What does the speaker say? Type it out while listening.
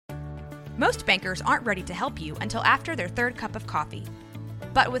Most bankers aren't ready to help you until after their third cup of coffee.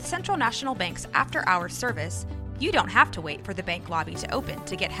 But with Central National Bank's after-hours service, you don't have to wait for the bank lobby to open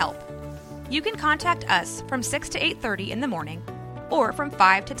to get help. You can contact us from 6 to 8:30 in the morning or from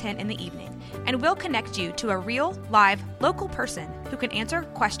 5 to 10 in the evening, and we'll connect you to a real, live, local person who can answer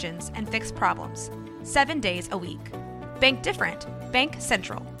questions and fix problems 7 days a week. Bank different. Bank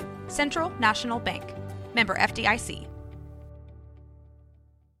Central. Central National Bank. Member FDIC.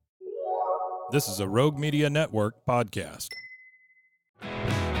 This is a Rogue Media Network podcast.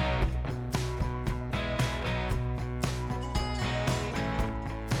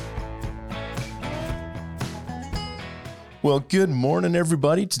 Well, good morning,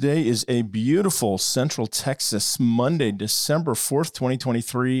 everybody. Today is a beautiful Central Texas Monday, December 4th,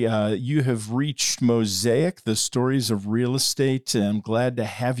 2023. You have reached Mosaic, the stories of real estate. I'm glad to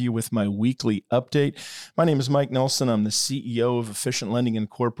have you with my weekly update. My name is Mike Nelson. I'm the CEO of Efficient Lending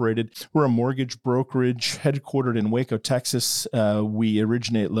Incorporated. We're a mortgage brokerage headquartered in Waco, Texas. We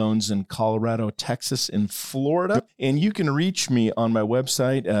originate loans in Colorado, Texas, and Florida. And you can reach me on my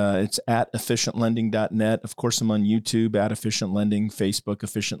website. It's at efficientlending.net. Of course, I'm on YouTube at Efficient Lending, Facebook,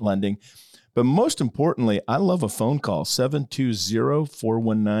 Efficient Lending. But most importantly, I love a phone call,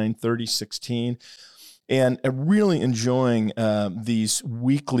 720-419-3016. And I'm really enjoying these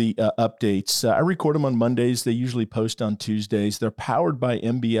weekly updates. I record them on Mondays. They usually post on Tuesdays. They're powered by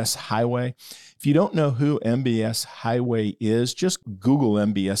MBS Highway. If you don't know who MBS Highway is, just Google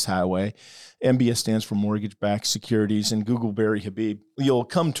MBS Highway. MBS stands for Mortgage-Backed Securities, and Google Barry Habib. You'll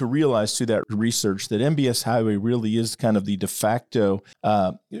come to realize through that research that MBS Highway really is kind of the de facto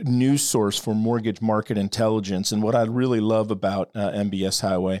news source for mortgage market intelligence. And what I really love about MBS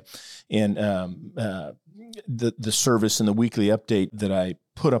Highway and the service and the weekly update that I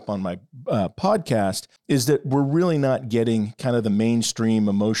put up on my podcast is that we're really not getting kind of the mainstream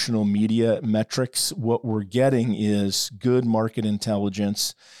emotional media metrics. What we're getting is good market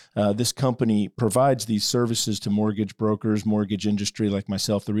intelligence. This company provides these services to mortgage brokers, mortgage industry like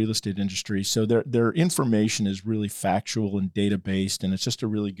myself, the real estate industry. So their information is really factual and data-based, and it's just a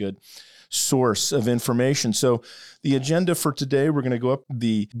really good source of information. So the agenda for today, we're going to go up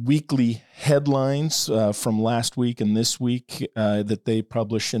the weekly headlines from last week and this week that they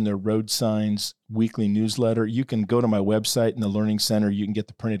publish in their Road Signs weekly newsletter. You can go to my website in the Learning Center. You can get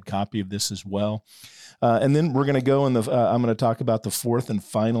the printed copy of this as well. And then we're going to go I'm going to talk about the fourth and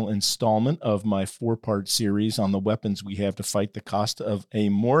final installment of my 4-part series on the weapons we have to fight the cost of a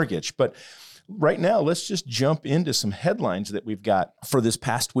mortgage. But right now, let's just jump into some headlines that we've got for this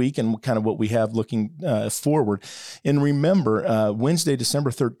past week and kind of what we have looking forward. And remember, Wednesday,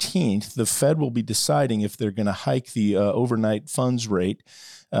 December 13th, the Fed will be deciding if they're going to hike the overnight funds rate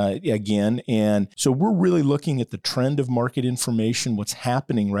again. And so we're really looking at the trend of market information, what's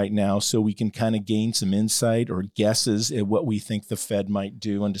happening right now, so we can kind of gain some insight or guesses at what we think the Fed might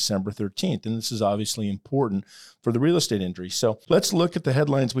do on December 13th. And this is obviously important for the real estate industry. So let's look at the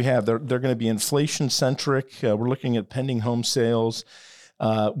headlines we have. They're going to be inflation-centric. We're looking at pending home sales.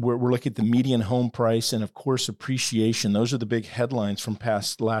 We're looking at the median home price and, of course, appreciation. Those are the big headlines from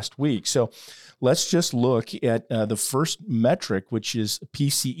last week. So let's just look at the first metric, which is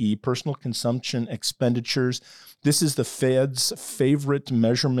PCE, personal consumption expenditures. This is the Fed's favorite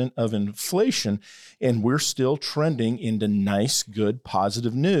measurement of inflation, and we're still trending into nice, good,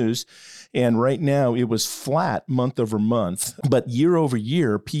 positive news. And right now, it was flat month over month, but year over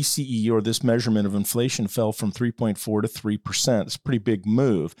year, PCE, or this measurement of inflation, fell from 3.4 to 3%. It's a pretty big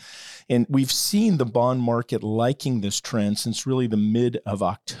move. And we've seen the bond market liking this trend since really the mid of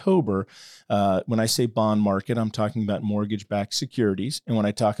October. When I say bond market, I'm talking about mortgage-backed securities. And when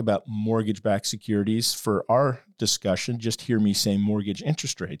I talk about mortgage-backed securities for our discussion, just hear me say mortgage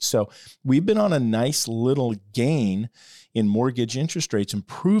interest rates. So we've been on a nice little gain in mortgage interest rates,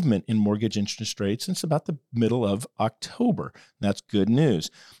 improvement in mortgage interest rates since about the middle of October. That's good news.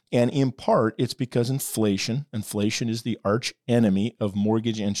 And in part, it's because inflation is the arch enemy of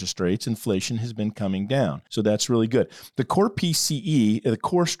mortgage interest rates. Inflation has been coming down. So that's really good. The core PCE, the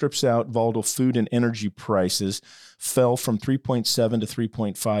core strips out volatile food and energy prices, fell from 3.7 to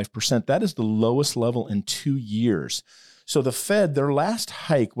 3.5%. That is the lowest level in 2 years. So the Fed, their last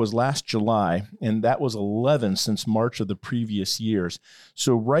hike was last July, and that was 11 since March of the previous years.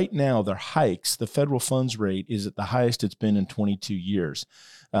 So right now, their hikes, the federal funds rate is at the highest it's been in 22 years.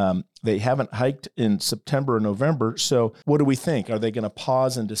 They haven't hiked in September or November. So what do we think? Are they going to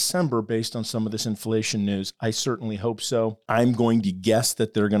pause in December based on some of this inflation news? I certainly hope so. I'm going to guess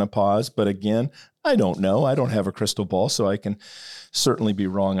that they're going to pause. But again, I don't know. I don't have a crystal ball, so I can certainly be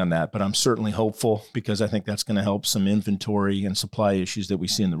wrong on that, but I'm certainly hopeful because I think that's going to help some inventory and supply issues that we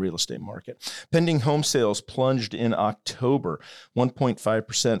see in the real estate market. Pending home sales plunged in October,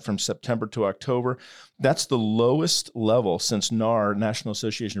 1.5% from September to October. That's the lowest level since NAR, National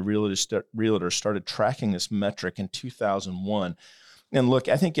Association of Realtors, started tracking this metric in 2001. And look,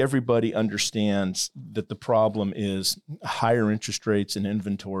 I think everybody understands that the problem is higher interest rates and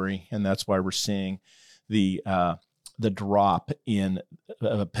inventory, and that's why we're seeing the drop in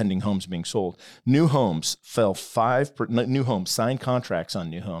pending homes being sold. New homes fell signed contracts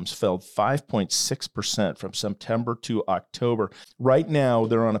on new homes fell 5.6% from September to October. Right now,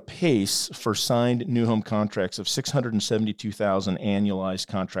 they're on a pace for signed new home contracts of 672,000 annualized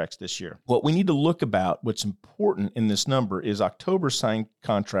contracts this year. What we need to look about, what's important in this number, is October signed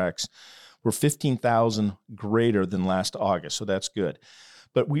contracts were 15,000 greater than last August, so that's good.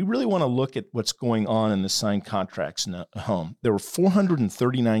 But we really want to look at what's going on in the signed contracts in a home. There were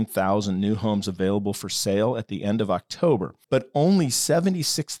 439,000 new homes available for sale at the end of October, but only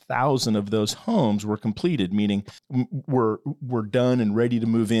 76,000 of those homes were completed, meaning were done and ready to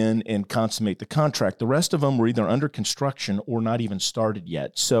move in and consummate the contract. The rest of them were either under construction or not even started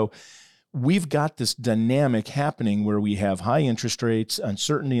yet. So we've got this dynamic happening where we have high interest rates,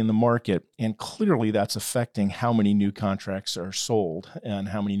 uncertainty in the market, and clearly that's affecting how many new contracts are sold and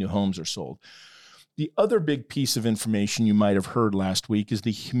how many new homes are sold. The other big piece of information you might have heard last week is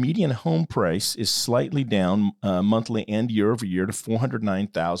the median home price is slightly down monthly and year over year to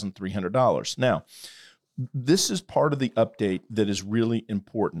 $409,300. Now, this is part of the update that is really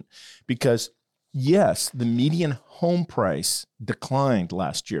important because yes, the median home price declined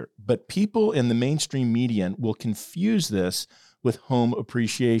last year, but people in the mainstream media will confuse this with home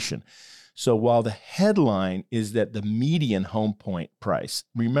appreciation. So while the headline is that the median home point price,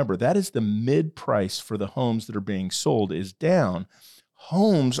 remember, that is the mid price for the homes that are being sold, is down.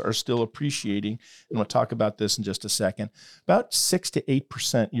 Homes are still appreciating, and we'll talk about this in just a second, about 6 to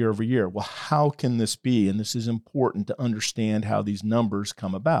 8% year over year. Well, how can this be? And this is important to understand how these numbers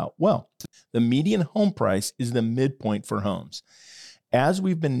come about. Well, the median home price is the midpoint for homes. As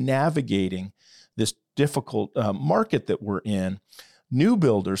we've been navigating this difficult market that we're in, new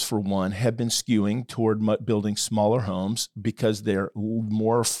builders, for one, have been skewing toward building smaller homes because they're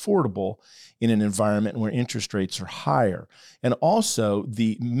more affordable in an environment where interest rates are higher. And also,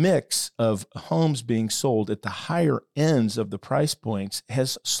 the mix of homes being sold at the higher ends of the price points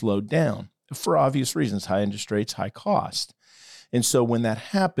has slowed down for obvious reasons: high interest rates, high cost. And so when that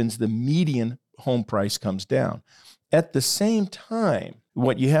happens, the median home price comes down. At the same time,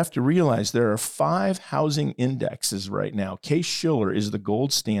 what you have to realize, there are 5 housing indexes right now. Case-Shiller is the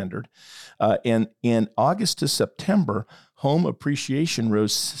gold standard. And in August to September, home appreciation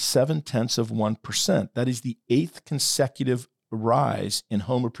rose 0.7%. That is the 8th consecutive rise in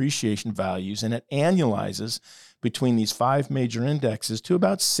home appreciation values, and it annualizes between these 5 major indexes to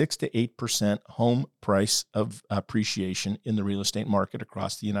about 6 to 8% home price of appreciation in the real estate market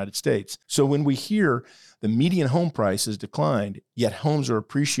across the United States. So when we hear the median home price has declined, yet homes are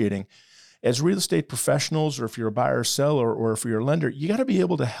appreciating, as real estate professionals, or if you're a buyer or seller, or if you're a lender, you got to be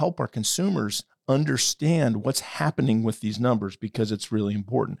able to help our consumers understand what's happening with these numbers, because it's really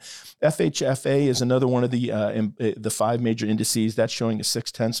important. FHFA is another one of the 5 major indices that's showing a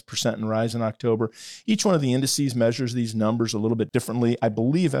 0.6% rise in October. Each one of the indices measures these numbers a little bit differently. I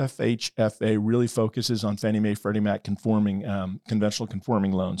believe FHFA really focuses on Fannie Mae, Freddie Mac conforming, conventional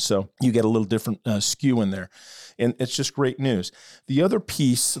conforming loans. So you get a little different skew in there. And it's just great news. The other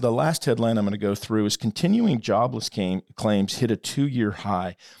piece, the last headline I'm going to go through, is continuing jobless claims hit a 2-year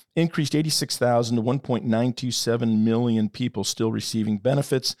high. Increased 86,000 to 1.927 million people still receiving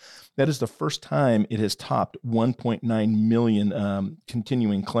benefits. That is the first time it has topped 1.9 million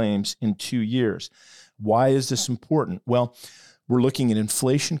continuing claims in 2 years. Why is this important? Well, we're looking at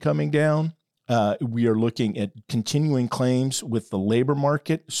inflation coming down. We are looking at continuing claims with the labor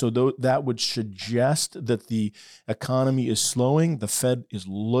market. So that would suggest that the economy is slowing. The Fed is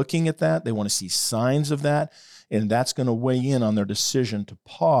looking at that. They want to see signs of that. And that's going to weigh in on their decision to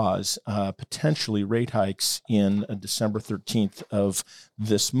pause potentially rate hikes in December 13th of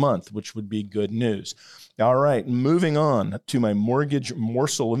this month, which would be good news. All right, moving on to my mortgage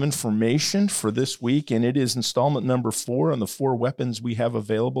morsel of information for this week, and it is installment number 4 on the 4 weapons we have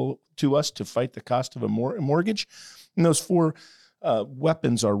available to us to fight the cost of a mortgage. And those 4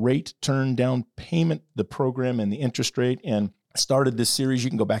 weapons are rate, term, down payment, the program, and the interest rate. And I started this series. You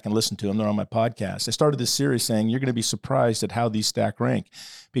can go back and listen to them. They're on my podcast. I started this series saying you're going to be surprised at how these stack rank,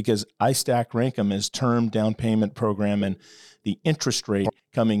 because I stack rank them as term, down payment program, and the interest rate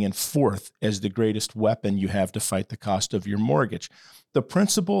coming in fourth as the greatest weapon you have to fight the cost of your mortgage. The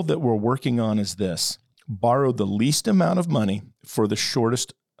principle that we're working on is this: borrow the least amount of money for the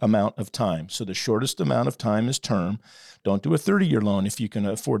shortest amount of time. So the shortest amount of time is term. Don't do a 30-year loan if you can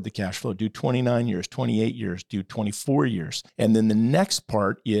afford the cash flow. Do 29 years, 28 years, do 24 years. And then the next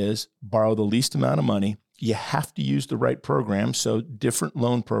part is borrow the least amount of money. You have to use the right program. So different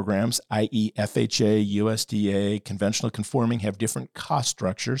loan programs, i.e. FHA, USDA, conventional conforming, have different cost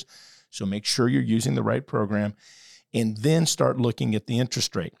structures. So make sure you're using the right program, and then start looking at the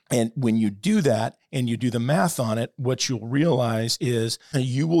interest rate. And when you do that and you do the math on it, what you'll realize is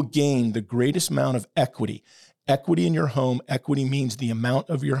you will gain the greatest amount of equity. Equity in your home. Equity means the amount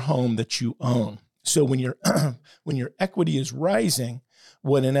of your home that you own. So when your equity is rising,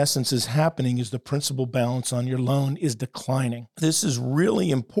 what in essence is happening is the principal balance on your loan is declining. This is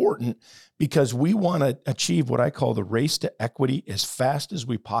really important because we want to achieve what I call the race to equity as fast as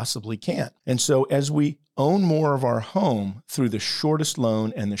we possibly can. And so as we own more of our home through the shortest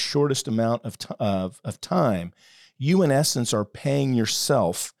loan and the shortest amount of time, you in essence are paying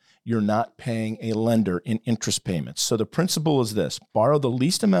yourself. You're not paying a lender in interest payments. So the principle is this: borrow the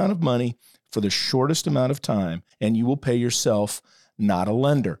least amount of money for the shortest amount of time, and you will pay yourself, not a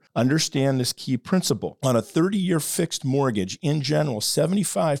lender. Understand this key principle. On a 30-year fixed mortgage, in general,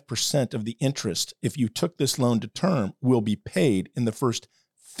 75% of the interest, if you took this loan to term, will be paid in the first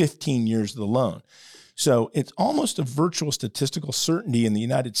 15 years of the loan. So it's almost a virtual statistical certainty in the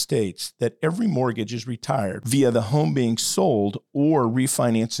United States that every mortgage is retired via the home being sold or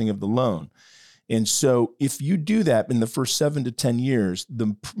refinancing of the loan. And so if you do that in the first 7 to 10 years,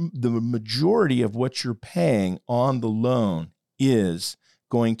 the majority of what you're paying on the loan is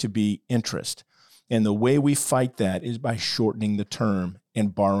going to be interest. And the way we fight that is by shortening the term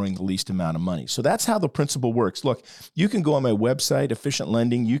and borrowing the least amount of money. So that's how the principle works. Look, you can go on my website, Efficient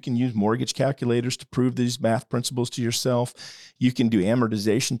Lending. You can use mortgage calculators to prove these math principles to yourself. You can do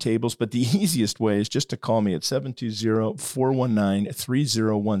amortization tables, but the easiest way is just to call me at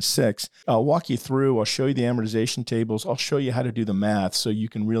 720-419-3016. I'll walk you through. I'll show you the amortization tables. I'll show you how to do the math so you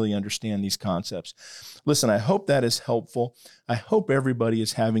can really understand these concepts. Listen, I hope that is helpful. I hope everybody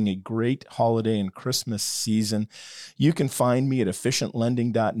is having a great holiday and Christmas season. You can find me at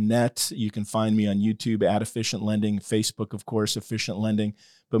efficientlending.net. You can find me on YouTube at Efficient Lending, Facebook, of course, Efficient Lending.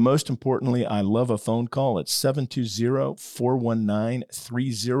 But most importantly, I love a phone call at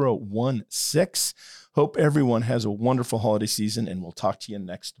 720-419-3016. Hope everyone has a wonderful holiday season, and we'll talk to you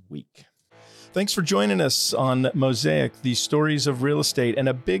next week. Thanks for joining us on Mosaic, the stories of real estate. And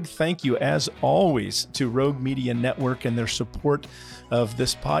a big thank you, as always, to Rogue Media Network and their support of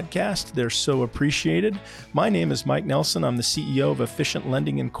this podcast. They're so appreciated. My name is Mike Nelson. I'm the CEO of Efficient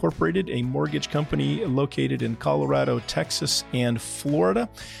Lending Incorporated, a mortgage company located in Colorado, Texas, and Florida.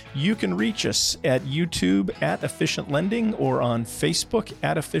 You can reach us at YouTube at Efficient Lending or on Facebook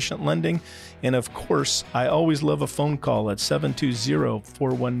at Efficient Lending. And of course, I always love a phone call at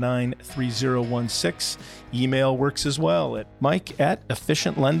 720-419-3016. Email works as well at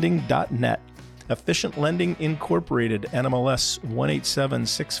mike@efficientlending.net. Efficient Lending Incorporated, NMLS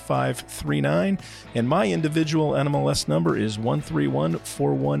 1876539, and my individual NMLS number is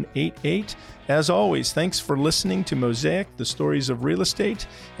 1314188. As always, thanks for listening to Mosaic, the stories of real estate,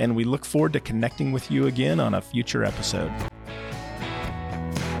 and we look forward to connecting with you again on a future episode.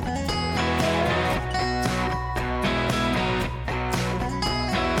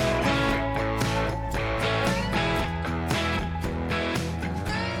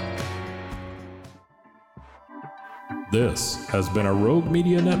 This has been a Rogue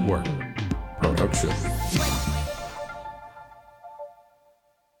Media Network production.